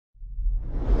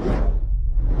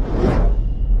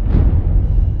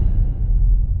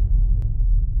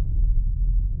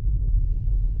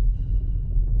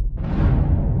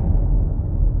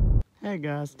Hey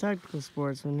guys, Tactical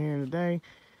Sportsman here. Today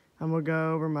I'm going to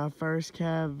go over my first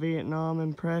Cav Vietnam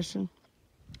impression.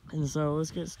 And so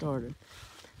let's get started.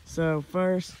 So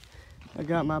first, I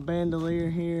got my bandolier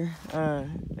here.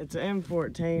 It's an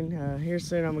M14. Here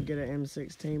soon I'm going to get an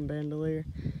M16 bandolier.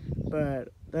 But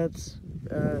that's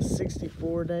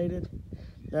 64 dated,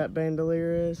 that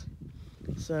bandolier is.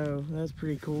 So that's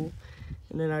pretty cool.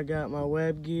 And then I got my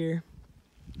web gear.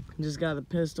 Just got the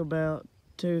pistol belt,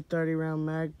 two 30-round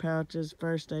mag pouches,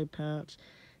 first aid pouch,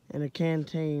 and a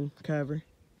canteen cover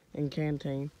and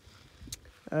canteen.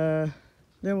 Then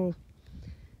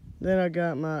I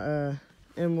got my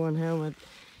M1 helmet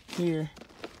here.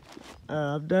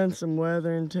 I've done some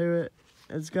weathering to it.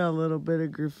 It's got a little bit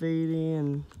of graffiti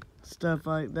and stuff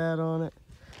like that on it,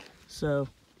 so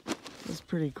it's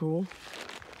pretty cool.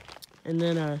 And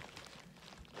then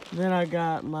I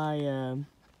got my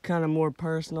kind of more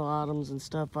personal items and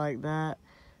stuff like that.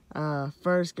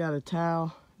 First, got a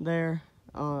towel there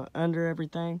under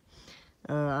everything.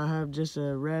 I have just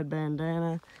a red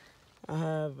bandana. I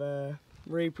have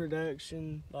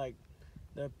reproduction, like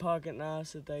the pocket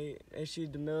knives that they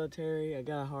issued the military. I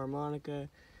got a harmonica,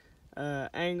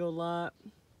 angle light,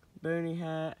 boonie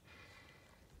hat,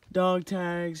 dog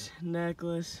tags,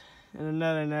 necklace, and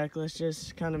another necklace,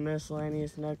 just kind of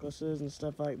miscellaneous necklaces and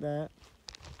stuff like that.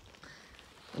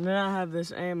 And then I have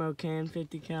this ammo can,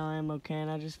 50 cal ammo can.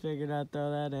 I just figured I'd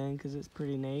throw that in because it's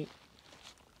pretty neat.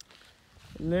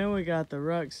 And then we got the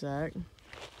rucksack.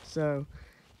 So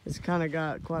it's kind of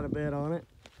got quite a bit on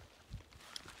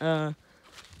it.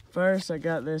 First I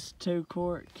got this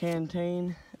 2-quart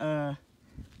canteen.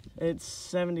 It's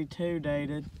 72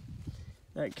 dated,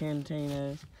 that canteen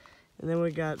is. And then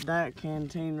we got that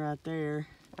canteen right there.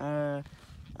 I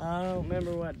don't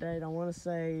remember what date. I want to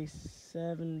say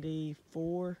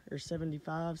 74 or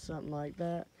 75, something like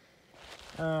that.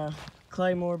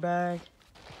 Claymore bag.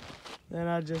 Then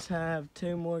I just have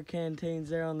 2 more canteens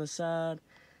there on the side.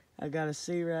 I got a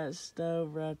C-Rat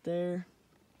stove right there.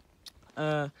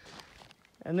 And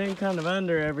then kind of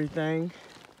under everything,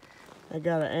 I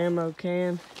got an ammo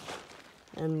can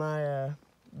and my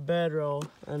bedroll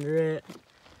under it.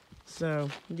 So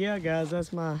yeah guys,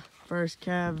 that's my first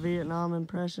Cav Vietnam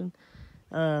impression.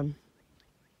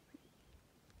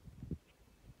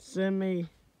 Send me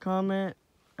comment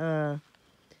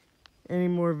any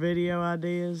more video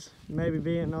ideas, maybe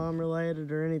Vietnam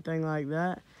related or anything like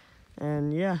that.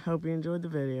 And yeah, hope you enjoyed the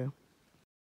video.